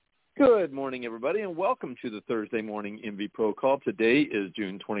Good morning, everybody, and welcome to the Thursday morning MV Pro Call. Today is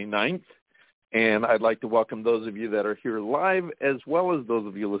June 29th, and I'd like to welcome those of you that are here live as well as those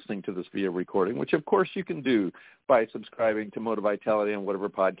of you listening to this via recording, which, of course, you can do by subscribing to Moti-Vitality on whatever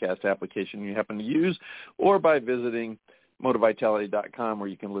podcast application you happen to use, or by visiting Moti-Vitality.com, where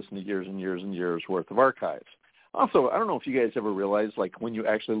you can listen to years and years and years worth of archives. Also, I don't know if you guys ever realize, like, when you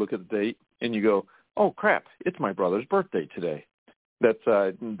actually look at the date and you go, oh, crap, it's my brother's birthday today. That's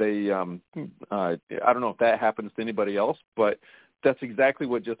I don't know if that happens to anybody else, but that's exactly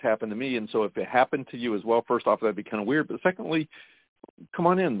what just happened to me. And so if it happened to you as well, first off, that'd be kind of weird. But secondly, come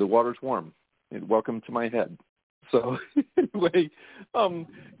on in. The water's warm. And welcome to my head. So anyway, I'm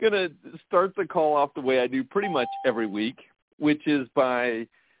going to start the call off the way I do pretty much every week, which is by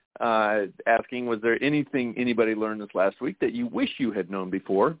asking, was there anything anybody learned this last week that you wish you had known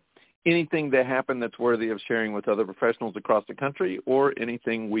before? Anything that happened that's worthy of sharing with other professionals across the country, or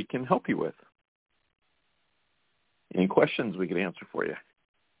anything we can help you with? Any questions we can answer for you?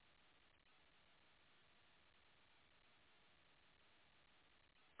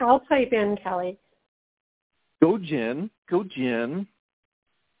 I'll type in, Kelly. Go, Jen. Go, Jen.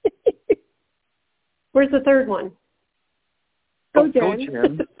 Where's the third one? Go, Jen. Go,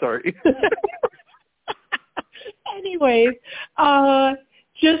 Jen. Sorry. Anyways,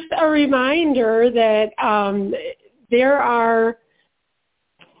 just a reminder that there are,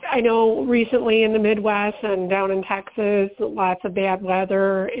 I know recently in the Midwest and down in Texas, lots of bad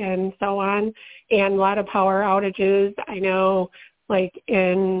weather and so on, and a lot of power outages. I know, like,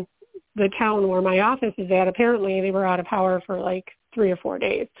 in the town where my office is at, apparently they were out of power for like 3 or 4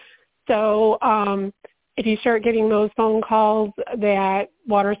 days. So if you start getting those phone calls that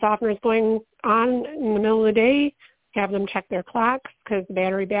water softener is going on in the middle of the day, have them check their clocks because the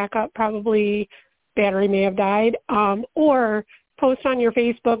battery backup battery may have died, or post on your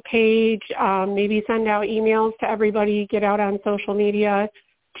Facebook page, maybe send out emails to everybody, get out on social media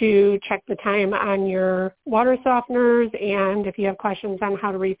to check the time on your water softeners, and if you have questions on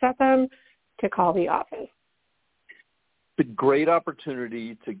how to reset them, to call the office. It's a great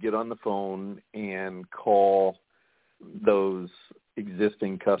opportunity to get on the phone and call those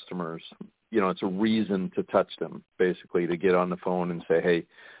existing customers. You know, it's a reason to touch them, basically, to get on the phone and say, hey,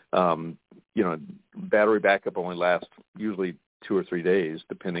 battery backup only lasts usually 2 or 3 days,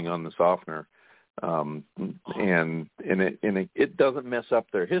 depending on the softener. And it doesn't mess up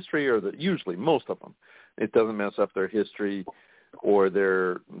their history, or usually most of them, it doesn't mess up their history or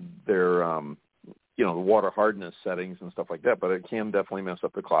their water hardness settings and stuff like that, but it can definitely mess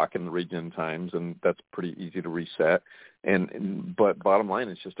up the clock and the regen times, and that's pretty easy to reset. But bottom line,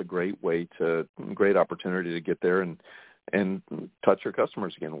 it's just a great opportunity to get there and touch your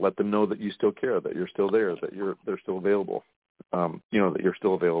customers again. Let them know that you still care, that you're still there, that they're still available. That you're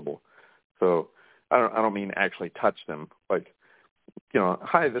still available. So I don't mean actually touch them. Like,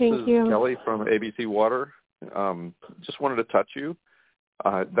 hi, this is Kelly from ABC Water. Just wanted to touch you.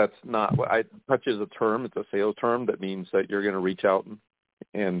 That's not what touch is a term. It's a sales term that means that you're going to reach out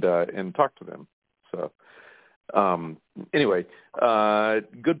and talk to them. So anyway,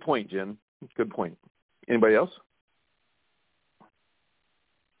 good point, Jen. Good point. Anybody else?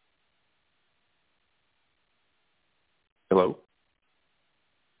 Hello?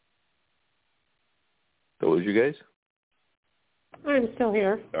 Those you guys? I'm still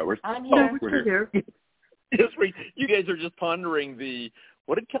here. I'm here. We're here. You guys are just pondering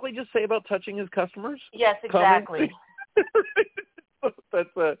what did Kelly just say about touching his customers? Yes, exactly. That's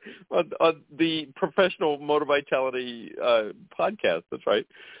the professional Moti-Vitality podcast. That's right.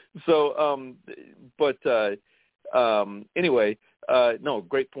 So, anyway, no,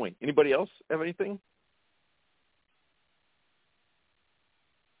 great point. Anybody else have anything?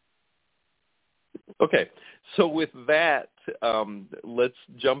 Okay, so with that, let's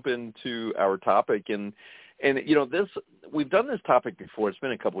jump into our topic, and we've done this topic before. It's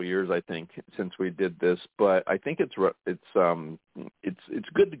been a couple of years, I think, since we did this, but I think it's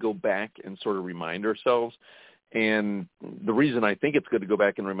good to go back and sort of remind ourselves. And the reason I think it's good to go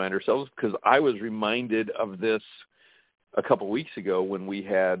back and remind ourselves is because I was reminded of this a couple of weeks ago when we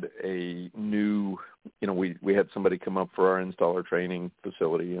had a new, we had somebody come up for our installer training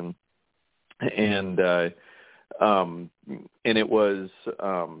facility, and it was,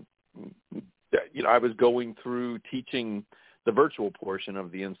 I was going through teaching the virtual portion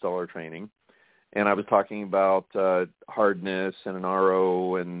of the installer training, and I was talking about hardness and an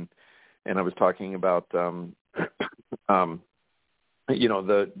RO, and I was talking about, the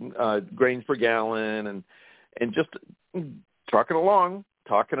grains per gallon, and just trucking along,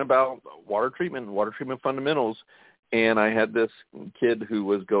 talking about water treatment fundamentals. And I had this kid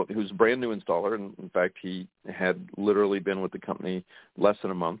who's a brand new installer, and in fact, he had literally been with the company less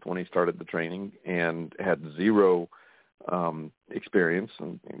than a month when he started the training, and had zero experience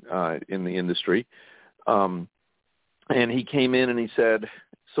in the industry. And he came in and he said,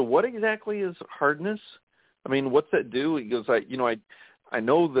 "So what exactly is hardness? I mean, what's that do?" He goes, I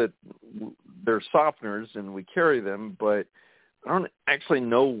know that they're softeners and we carry them, but I don't actually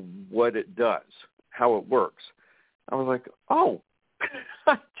know what it does, how it works." I was like, "Oh,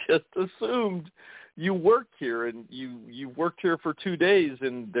 I just assumed you worked here and you worked here for 2 days,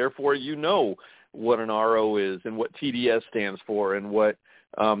 and therefore you know what an RO is and what TDS stands for, and what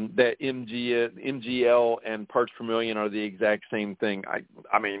that MGL and parts per million are the exact same thing."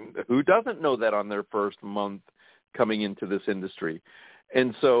 I mean, who doesn't know that on their first month coming into this industry?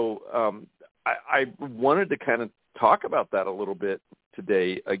 And so I wanted to kind of talk about that a little bit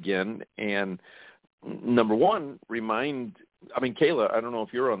today again. And number one, Kayla, I don't know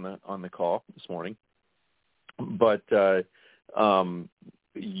if you're on the call this morning, but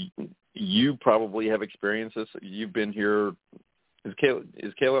you probably have experienced this. You've been here. Is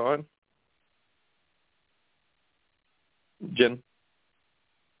Kayla on? Jen?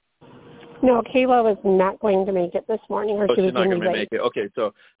 No, Kayla was not going to make it this morning. She's not going to make it. Okay,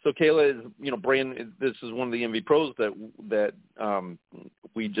 so Kayla is, this is one of the MV pros that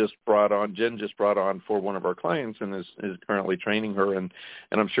we just brought on. Jen just brought on for one of our clients, and is currently training her, and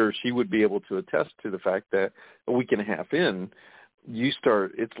I'm sure she would be able to attest to the fact that a week and a half in, you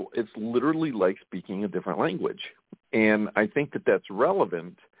start. It's literally like speaking a different language, and I think that that's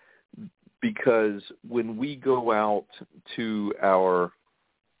relevant because when we go out to our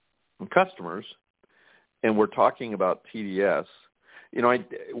customers and we're talking about TDS,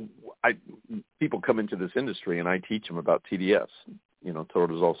 people come into this industry and I teach them about TDS, total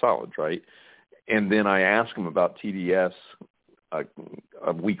dissolved solids, right? And then I ask them about TDS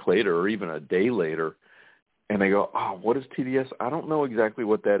a week later or even a day later, and they go, "Oh, what is TDS? I don't know exactly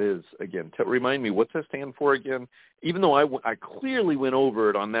what that is." Again, remind me, what's that stand for again? Even though I clearly went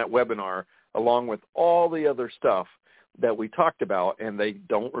over it on that webinar along with all the other stuff that we talked about, and they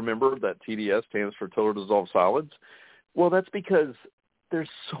don't remember that TDS stands for total dissolved solids. Well, that's because there's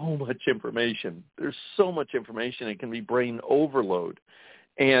so much information. There's so much information. It can be brain overload.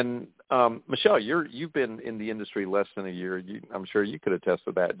 And Michelle, you've been in the industry less than a year. I'm sure you could attest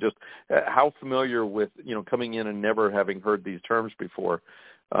to that. Just how familiar with coming in and never having heard these terms before.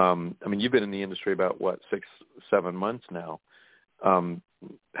 You've been in the industry about 6-7 months now.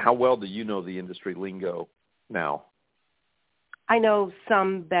 How well do you know the industry lingo now? I know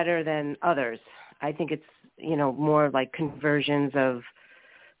some better than others. I think it's, more like conversions of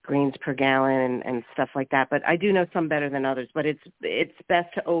grains per gallon and stuff like that. But I do know some better than others. But it's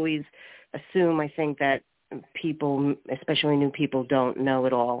best to always assume, I think, that people, especially new people, don't know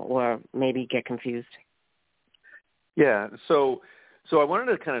it all or maybe get confused. Yeah. So I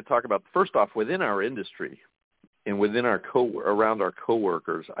wanted to kind of talk about, first off, within our industry and within around our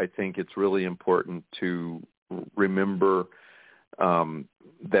coworkers, I think it's really important to remember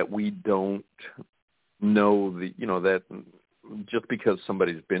that we don't know that just because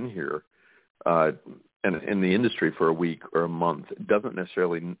somebody's been here and in the industry for a week or a month, it doesn't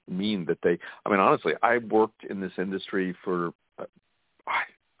necessarily mean that honestly, I worked in this industry for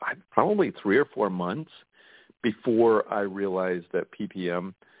probably 3 or 4 months before I realized that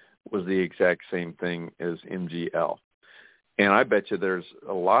PPM was the exact same thing as MGL. And I bet you there's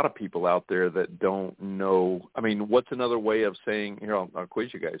a lot of people out there that don't know. What's another way of saying, here, I'll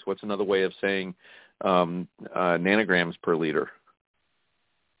quiz you guys. What's another way of saying nanograms per liter?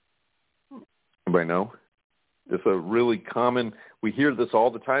 Anybody know? It's a really common, we hear this all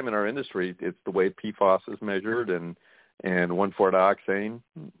the time in our industry. It's the way PFOS is measured and 1,4-dioxane.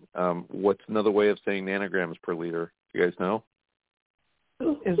 What's another way of saying nanograms per liter? Do you guys know?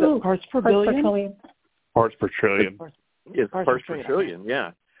 Is it parts per billion? Parts per trillion. It's parts per trillion,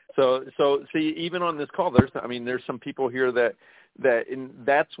 yeah. So see, even on this call, there's some people here that and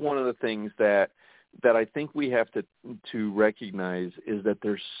that's one of the things that I think we have to recognize is that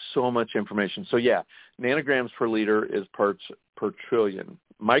there's so much information. So yeah, nanograms per liter is parts per trillion.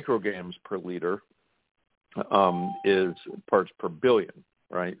 Micrograms per liter is parts per billion,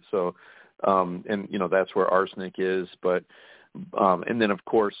 right? So and that's where arsenic is, but and then of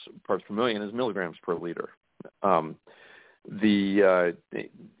course parts per million is milligrams per liter. This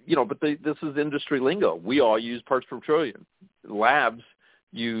is industry lingo. We all use parts per trillion. Labs,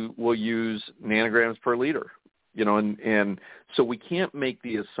 you will use nanograms per liter, and so we can't make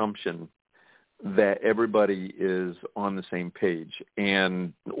the assumption that everybody is on the same page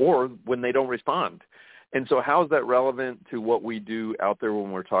or when they don't respond. And so how is that relevant to what we do out there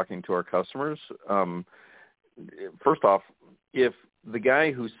when we're talking to our customers? First off, if the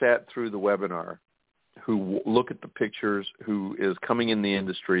guy who sat through the webinar, who look at the pictures, who is coming in the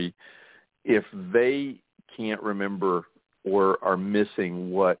industry, if they can't remember or are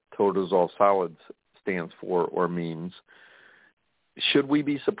missing what total dissolved solids stands for or means, should we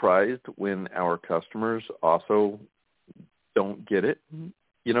be surprised when our customers also don't get it?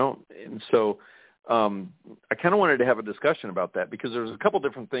 And so I kind of wanted to have a discussion about that, because there's a couple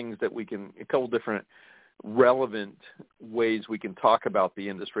different things that a couple different relevant ways we can talk about the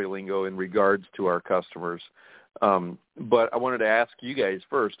industry lingo in regards to our customers. But I wanted to ask you guys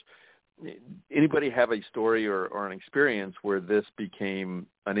first, anybody have a story or an experience where this became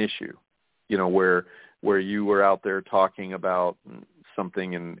an issue, where you were out there talking about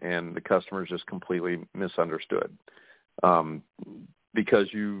something and the customers just completely misunderstood because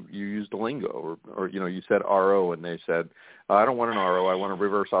you used the lingo or you said RO and they said, I don't want an RO, I want a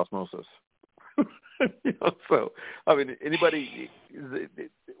reverse osmosis. So, I mean, anybody,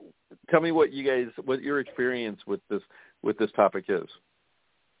 tell me what your experience with this topic is.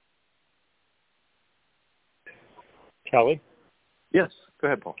 Kelly? Yes, go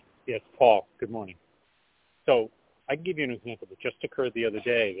ahead, Paul. Yes, Paul. Good morning. So I can give you an example that just occurred the other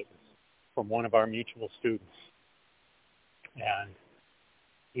day that was from one of our mutual students. And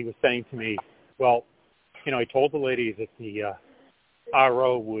he was saying to me, well, I told the lady that the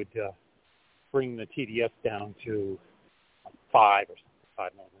RO would bring the TDS down to 5 or something,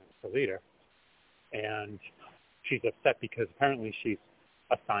 5 milligrams per liter. And she's upset because apparently she's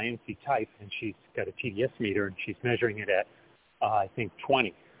a sciencey type and she's got a TDS meter and she's measuring it at, I think,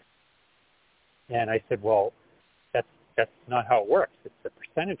 20. And I said, well, that's not how it works. It's a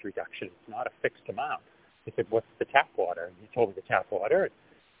percentage reduction. It's not a fixed amount. He said, what's the tap water? And he told me the tap water.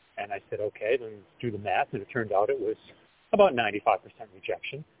 And I said, okay, then do the math. And it turned out it was about 95%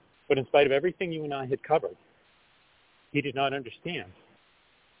 rejection. But in spite of everything you and I had covered, he did not understand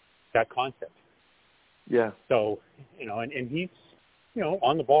that concept. Yeah. So, and he's,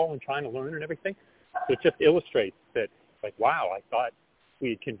 on the ball and trying to learn and everything. So it just illustrates that, like, wow, I thought we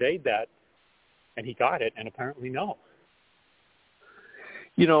had conveyed that and he got it, and apparently no.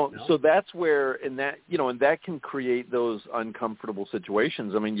 So that's where, and that can create those uncomfortable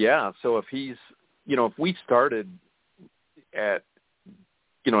situations. I mean, yeah. So if if we started at,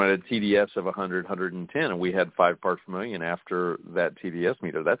 at a TDS of 100, 110, and we had 5 parts per million after that TDS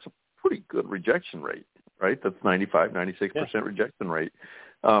meter, that's a pretty good rejection rate, right? That's 95, 96% rejection rate.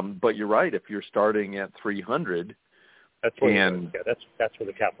 But you're right. If you're starting at 300, that's where that's where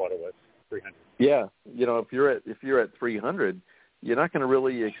the tap water was, 300. Yeah, if you're at 300, you're not going to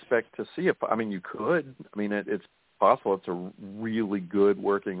really expect to see it. I mean, you could. I mean, it's possible. It's a really good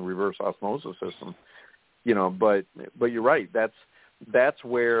working reverse osmosis system, But you're right. That's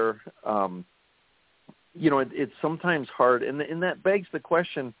where it's sometimes hard, and that begs the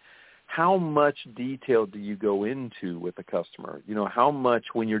question: how much detail do you go into with the customer? How much,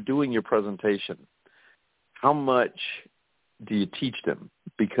 when you're doing your presentation, how much do you teach them?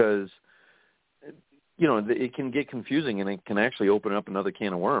 Because it can get confusing, and it can actually open up another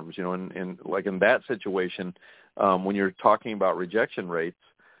can of worms. And like in that situation, when you're talking about rejection rates,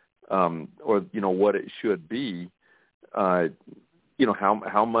 or what it should be, how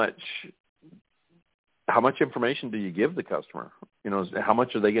much information do you give the customer? How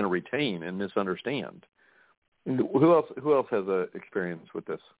much are they going to retain and misunderstand? Who else has a experience with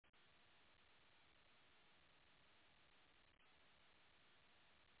this?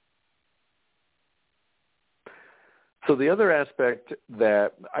 So the other aspect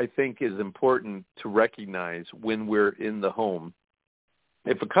that I think is important to recognize when we're in the home,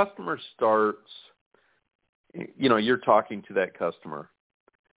 if a customer starts, you're talking to that customer,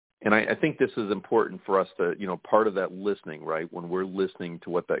 and I think this is important for us to, part of that listening, right, when we're listening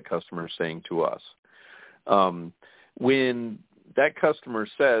to what that customer is saying to us. When that customer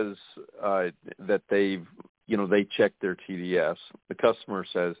says that they checked their TDS, the customer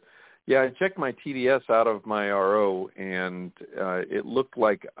says, yeah, I checked my TDS out of my RO, and it looked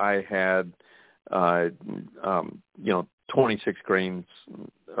like I had, 26 grains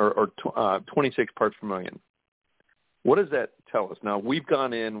or 26 parts per million. What does that tell us? Now, we've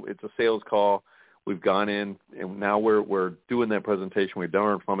gone in, it's a sales call, we've gone in, and now we're doing that presentation. We've done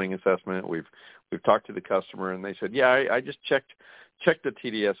our plumbing assessment. We've talked to the customer, and they said, yeah, I just checked the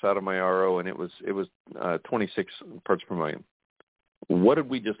TDS out of my RO, and it was 26 parts per million. What did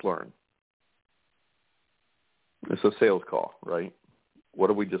we just learn? It's a sales call, right? What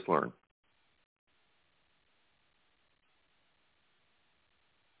did we just learn?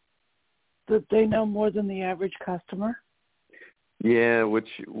 that they know more than the average customer? Yeah, which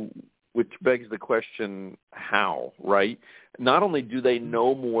begs the question, how, right? Not only do they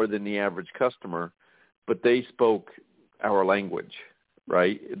know more than the average customer, but they spoke our language,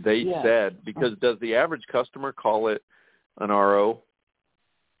 right? They said, because does the average customer call it an RO?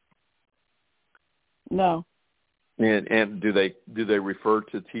 No. And do they refer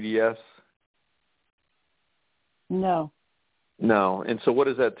to TDS? No. No. And so what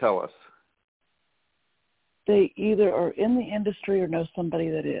does that tell us? They either are in the industry or know somebody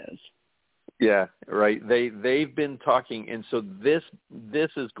that is. Yeah, right. They've been talking, and so this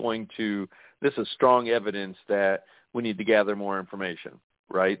is strong evidence that we need to gather more information,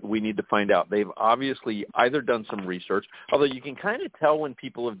 right? We need to find out. They've obviously either done some research, although you can kind of tell when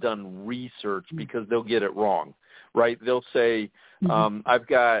people have done research because they'll get it wrong, right? They'll say, I've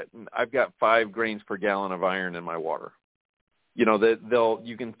got 5 grains per gallon of iron in my water. You know,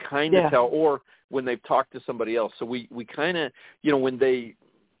 you can kind of tell, or when they've talked to somebody else. So we kind of, you know, when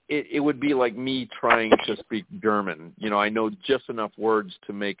it would be like me trying to speak German. You know, I know just enough words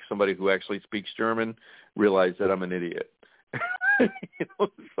to make somebody who actually speaks German realize that I'm an idiot. You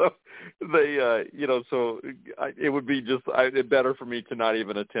know, so they, you know, so it would be just better for me to not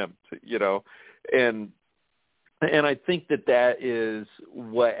even attempt, you know, and I think that is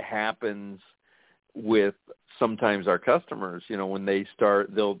what happens with sometimes our customers, you know, when they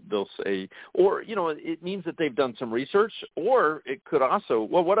start, they'll say, or, you know, it means that they've done some research, or it could also,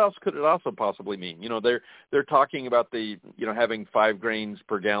 well, what else could it also possibly mean? You know, they're talking about you know, having 5 grains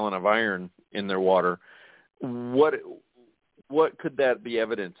per gallon of iron in their water. What could that be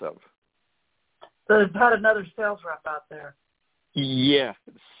evidence of? So they've had another sales rep out there. Yeah,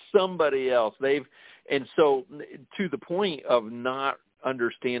 somebody else. And so to the point of not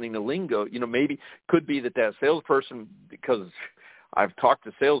understanding the lingo, you know, maybe could be that salesperson, because I've talked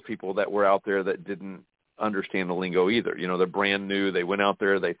to salespeople that were out there that didn't understand the lingo either. You know, they're brand new. They went out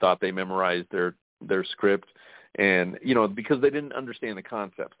there. They thought they memorized their script. And, you know, because they didn't understand the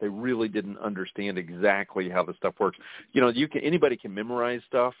concepts. They really didn't understand exactly how the stuff works. You know, anybody can memorize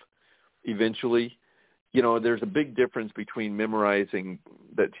stuff eventually. You know, there's a big difference between memorizing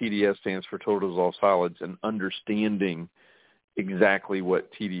that TDS stands for total dissolved solids and understanding exactly what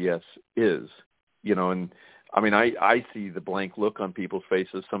TDS is, you know. And I mean, I see the blank look on people's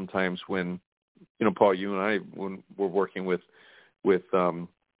faces sometimes when, you know, Paul, you and I, when we're working with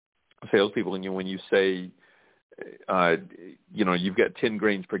salespeople, and when you say, you know, you've got 10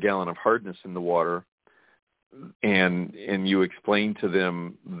 grains per gallon of hardness in the water, and you explain to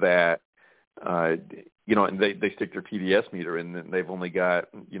them that, you know, and they stick their TDS meter in, and they've only got,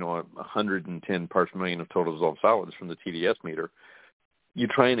 you know, 110 parts per million of total dissolved solids from the TDS meter. You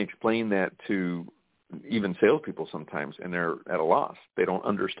try and explain that to even salespeople sometimes, and they're at a loss. They don't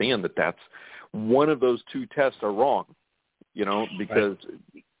understand that that's one of those 2 tests are wrong, you know, because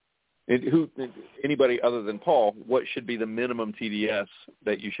anybody other than Paul, what should be the minimum TDS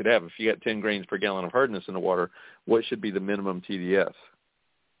that you should have? If you got 10 grains per gallon of hardness in the water, what should be the minimum TDS?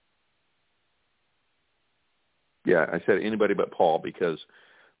 Yeah, I said anybody but Paul because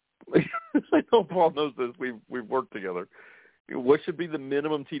I know Paul knows this. We've worked together. What should be the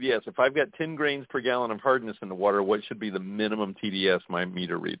minimum TDS? If I've got 10 grains per gallon of hardness in the water, what should be the minimum TDS my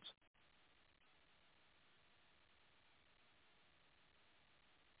meter reads?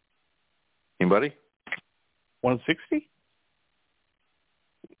 Anybody? 160?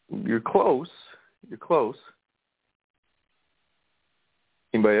 You're close. You're close.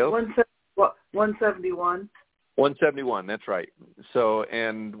 Anybody else? 171. 171, that's right. So,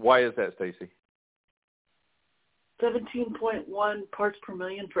 and why is that, Stacy? 17.1 parts per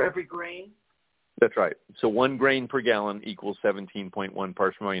million for every grain. That's right. So 1 grain per gallon equals 17.1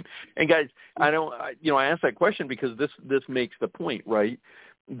 parts per million. And guys, I asked that question because this makes the point, right?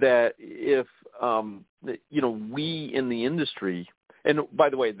 That if, you know, we in the industry, and by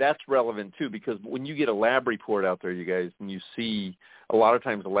the way, that's relevant too, because when you get a lab report out there, you guys, and you see a lot of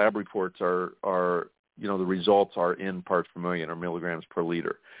times the lab reports are you know, the results are in parts per million or milligrams per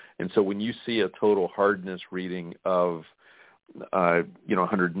liter. And so when you see a total hardness reading of, you know,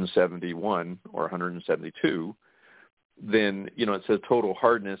 171 or 172, then, you know, it says total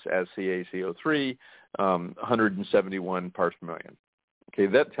hardness as CaCO3, 171 parts per million. Okay,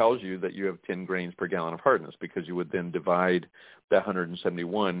 that tells you that you have 10 grains per gallon of hardness, because you would then divide that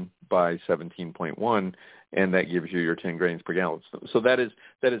 171 by 17.1, and that gives you your 10 grains per gallon. So that is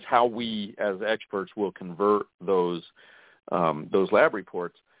how we as experts will convert those lab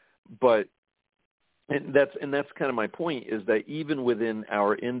reports. But that's kind of my point, is that even within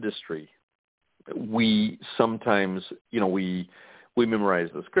our industry, we sometimes, you know, we memorize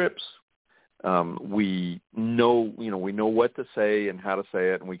the scripts. We know, we know what to say and how to say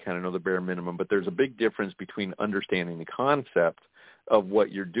it, and we kind of know the bare minimum. But there's a big difference between understanding the concept of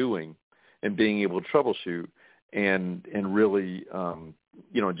what you're doing and being able to troubleshoot and really,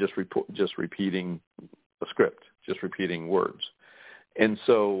 just repeating a script, just repeating words. And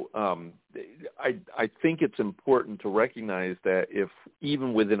so I think it's important to recognize that if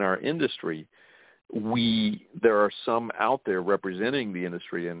even within our industry, there are some out there representing the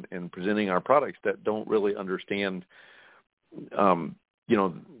industry and presenting our products that don't really understand,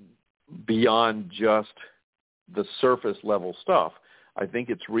 beyond just the surface level stuff. I think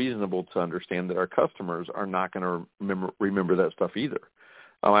it's reasonable to understand that our customers are not going to remember that stuff either.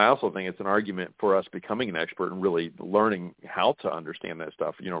 I also think it's an argument for us becoming an expert and really learning how to understand that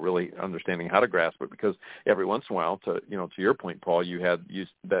stuff, really understanding how to grasp it, because every once in a while, to your point, Paul, you had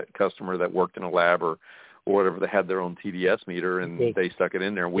that customer that worked in a lab or whatever, that had their own TDS meter and they stuck it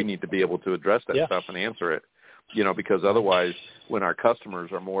in there. We need to be able to address that stuff and answer it, because otherwise when our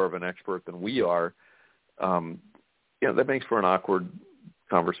customers are more of an expert than we are, that makes for an awkward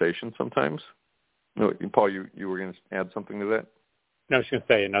conversation sometimes. Paul, you were going to add something to that? No, I was going to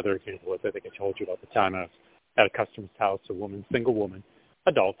say another example was, I think I told you about the time I was at a customer's house, single woman,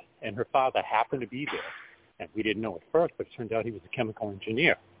 adult, and her father happened to be there. And we didn't know at first, but it turned out he was a chemical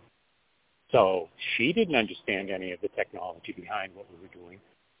engineer. So she didn't understand any of the technology behind what we were doing,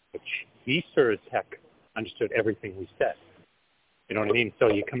 but he sure as heck understood everything we said. You know what I mean?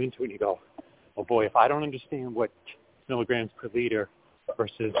 So you come into it and you go, oh boy, if I don't understand what milligrams per liter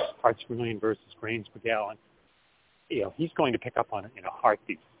versus parts per million versus grains per gallon, he's going to pick up on it in a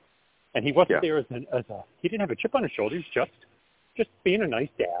heartbeat. And he wasn't there he didn't have a chip on his shoulder. He's just being a nice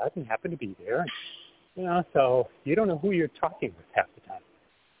dad and happened to be there. So you don't know who you're talking with half the time.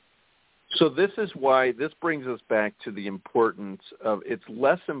 So this is why this brings us back to the importance of, it's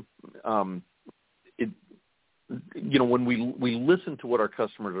less, when we listen to what our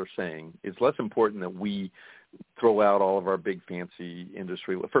customers are saying, it's less important that we throw out all of our big fancy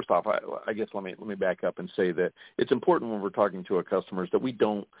industry. First off, I guess let me back up and say that it's important when we're talking to our customers that we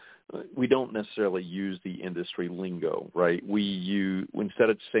don't necessarily use the industry lingo, right? Instead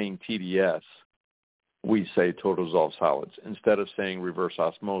of saying TDS, we say total dissolved solids. Instead of saying reverse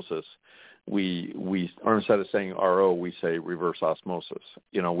osmosis, or instead of saying RO, we say reverse osmosis.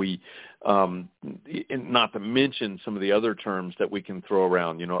 And not to mention some of the other terms that we can throw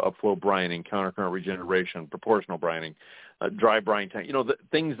around, upflow brining, countercurrent regeneration, proportional brining, dry brine tank, the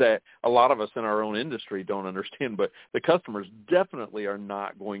things that a lot of us in our own industry don't understand, but the customers definitely are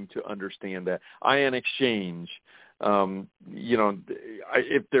not going to understand that. Ion exchange,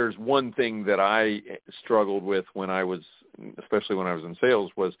 if there's one thing that I struggled with especially when I was in sales,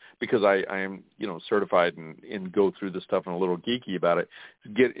 was because I am, certified and go through this stuff and a little geeky about it,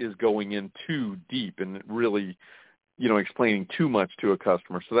 is going in too deep and really, explaining too much to a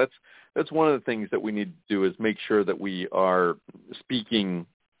customer. So that's one of the things that we need to do, is make sure that we are speaking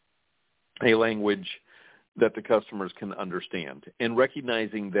a language that the customers can understand, and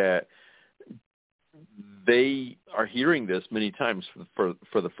recognizing that they are hearing this many times for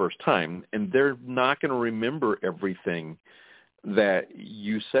the first time, and they're not going to remember everything that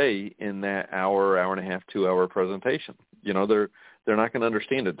you say in that hour and a half, 2 hour presentation. They're not going to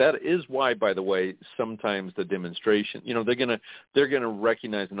understand it. That is why, by the way, sometimes the demonstration, they're going to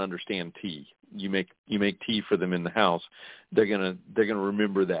recognize and understand tea. You make tea for them in the house. They're going to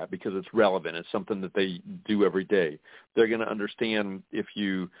remember that because it's relevant. It's something that they do every day. They're going to understand if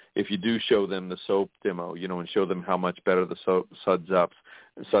you do show them the soap demo, and show them how much better the soap suds up.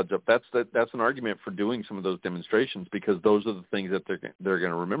 That's an argument for doing some of those demonstrations, because those are the things that they're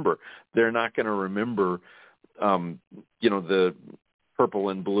going to remember. They're not going to remember the purple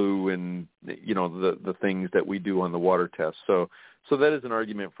and blue and, the things that we do on the water test. So that is an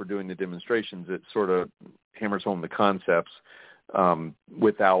argument for doing the demonstrations. It sort of hammers home the concepts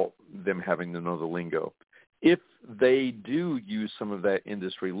without them having to know the lingo. If they do use some of that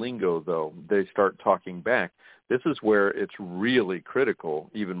industry lingo, though, they start talking back. This is where it's really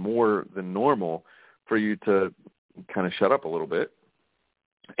critical, even more than normal, for you to kind of shut up a little bit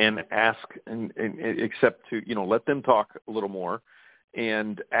and ask and accept to, let them talk a little more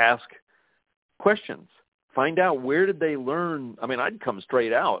and ask questions. Find out, where did they learn? I mean, I'd come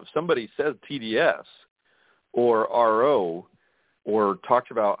straight out. If somebody says TDS or RO or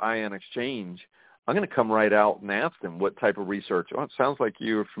talks about ion exchange, I'm going to come right out and ask them what type of research. Oh, it sounds like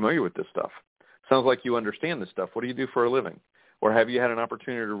you're familiar with this stuff. Sounds like you understand this stuff. What do you do for a living? Or have you had an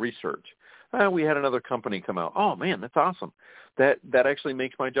opportunity to research? We had another company come out. Oh, man, that's awesome. That actually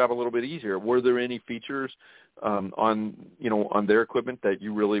makes my job a little bit easier. Were there any features on their equipment that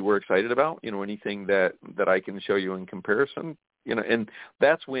you really were excited about? Anything that I can show you in comparison? And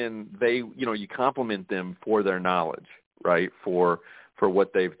that's when you compliment them for their knowledge, right? For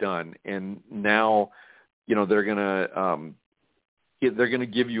what they've done, and now, they're gonna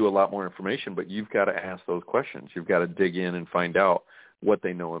give you a lot more information, but you've got to ask those questions. You've got to dig in and find out what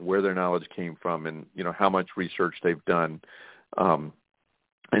they know and where their knowledge came from, and how much research they've done. And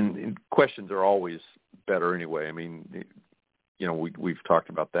questions are always better anyway. I mean, we've talked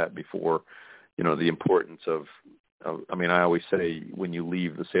about that before. The importance of I always say when you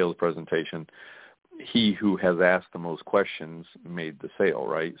leave the sales presentation, he who has asked the most questions made the sale,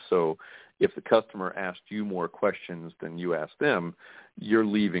 right? So if the customer asked you more questions than you asked them, you're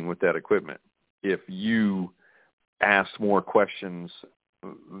leaving with that equipment. If you asked more questions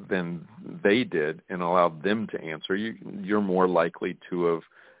than they did and allowed them to answer, you're more likely to have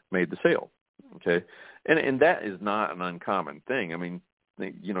made the sale, okay? And that is not an uncommon thing. I mean,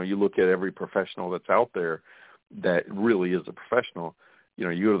 you look at every professional that's out there that really is a professional.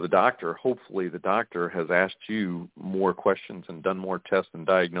 You go to the doctor, hopefully the doctor has asked you more questions and done more tests and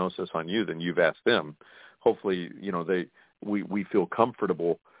diagnosis on you than you've asked them. Hopefully, we feel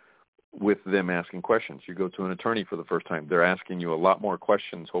comfortable with them asking questions. You go to an attorney for the first time, they're asking you a lot more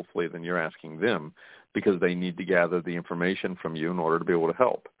questions, hopefully, than you're asking them, because they need to gather the information from you in order to be able to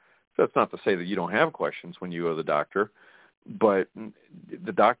help. So that's not to say that you don't have questions when you go to the doctor, but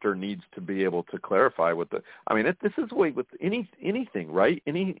the doctor needs to be able to clarify this is the way with anything, right?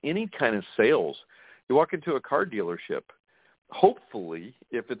 Any kind of sales. You walk into a car dealership, hopefully,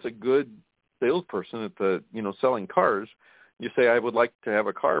 if it's a good salesperson at the, selling cars, you say, I would like to have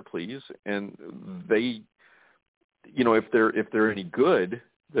a car, please. And they, if they're any good,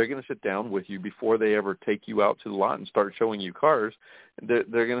 they're going to sit down with you before they ever take you out to the lot and start showing you cars. They're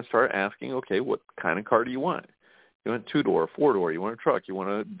going to start asking, okay, what kind of car do you want? You want a 2-door, 4-door, you want a truck, you want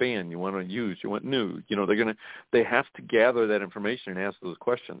a van, you want a used, you want new. They have to gather that information and ask those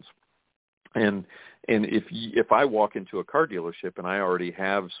questions. And if I walk into a car dealership and I already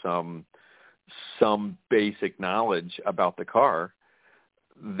have some basic knowledge about the car,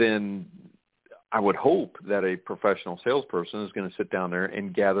 then I would hope that a professional salesperson is going to sit down there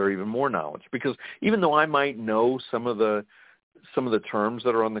and gather even more knowledge. Because even though I might know some of the terms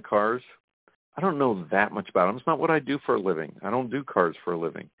that are on the cars, I don't know that much about them. It's not what I do for a living. I don't do cars for a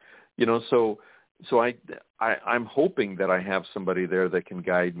living, So I'm hoping that I have somebody there that can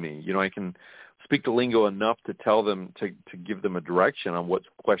guide me. I can speak the lingo enough to tell them to give them a direction on what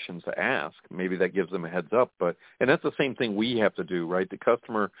questions to ask. Maybe that gives them a heads up. And that's the same thing we have to do, right? The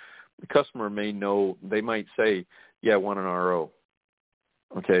customer may know. They might say, "Yeah, I want an RO."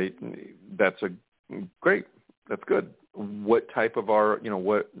 Okay, that's great. That's good. What type of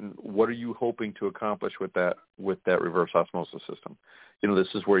what are you hoping to accomplish with that reverse osmosis system?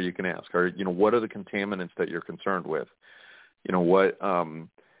 This is where you can ask. Or what are the contaminants that you're concerned with? I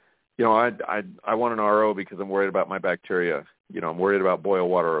want an RO because I'm worried about my bacteria. I'm worried about boil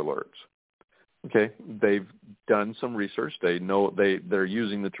water alerts. Okay, they've done some research. They know they're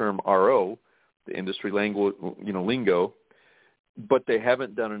using the term RO, the industry lingo, but they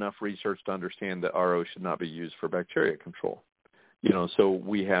haven't done enough research to understand that RO should not be used for bacteria control. So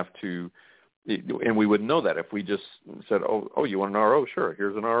we have to, and we wouldn't know that if we just said, oh, you want an RO? Sure,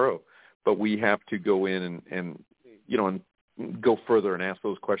 here's an RO. But we have to go in and go further and ask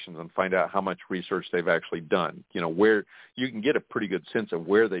those questions and find out how much research they've actually done. Where you can get a pretty good sense of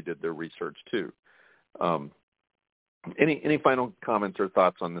where they did their research too. Any final comments or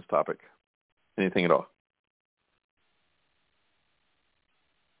thoughts on this topic? Anything at all?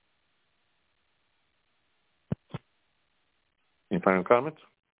 Any final comments?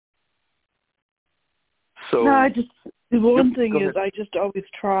 So no, the one thing is ahead. I just always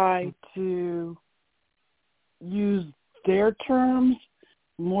try to use their terms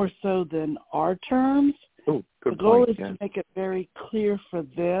more so than our terms. Oh, good the goal point. is to make it very clear for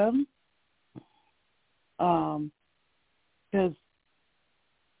them, because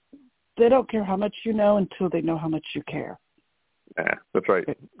they don't care how much you know until they know how much you care. Yeah, that's right.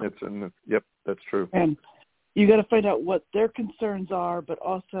 Yep, that's true. And you got to find out what their concerns are, but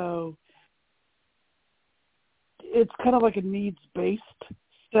also it's kind of like a needs-based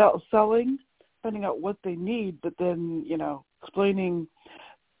selling, finding out what they need, but then, explaining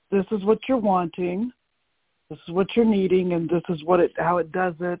this is what you're wanting, this is what you're needing, and this is how it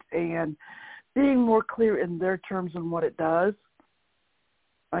does it, and being more clear in their terms on what it does.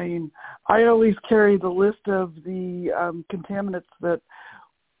 I mean, I always carry the list of the contaminants that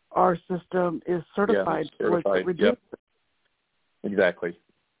our system is certified for. Yep. Exactly.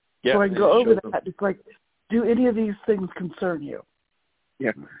 Yeah, so I can go over that. It's like, do any of these things concern you?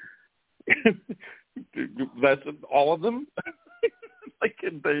 Yeah. That's all of them? Like,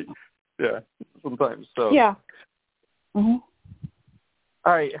 sometimes. So. Yeah. Mm-hmm.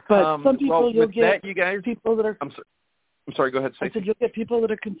 All right. But some people you'll get you guys, people that are. I'm sorry. Go ahead. I said you'll get people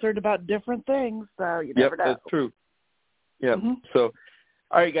that are concerned about different things. So you never know. That's true. Yeah. Mm-hmm. So,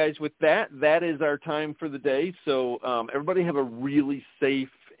 all right, guys. With that is our time for the day. So everybody have a really safe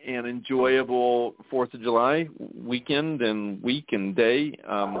and enjoyable 4th of July weekend and week and day.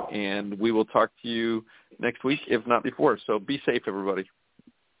 And we will talk to you next week, if not before. So be safe, everybody.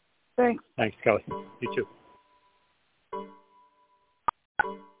 Thanks. Thanks, Kelly. You too.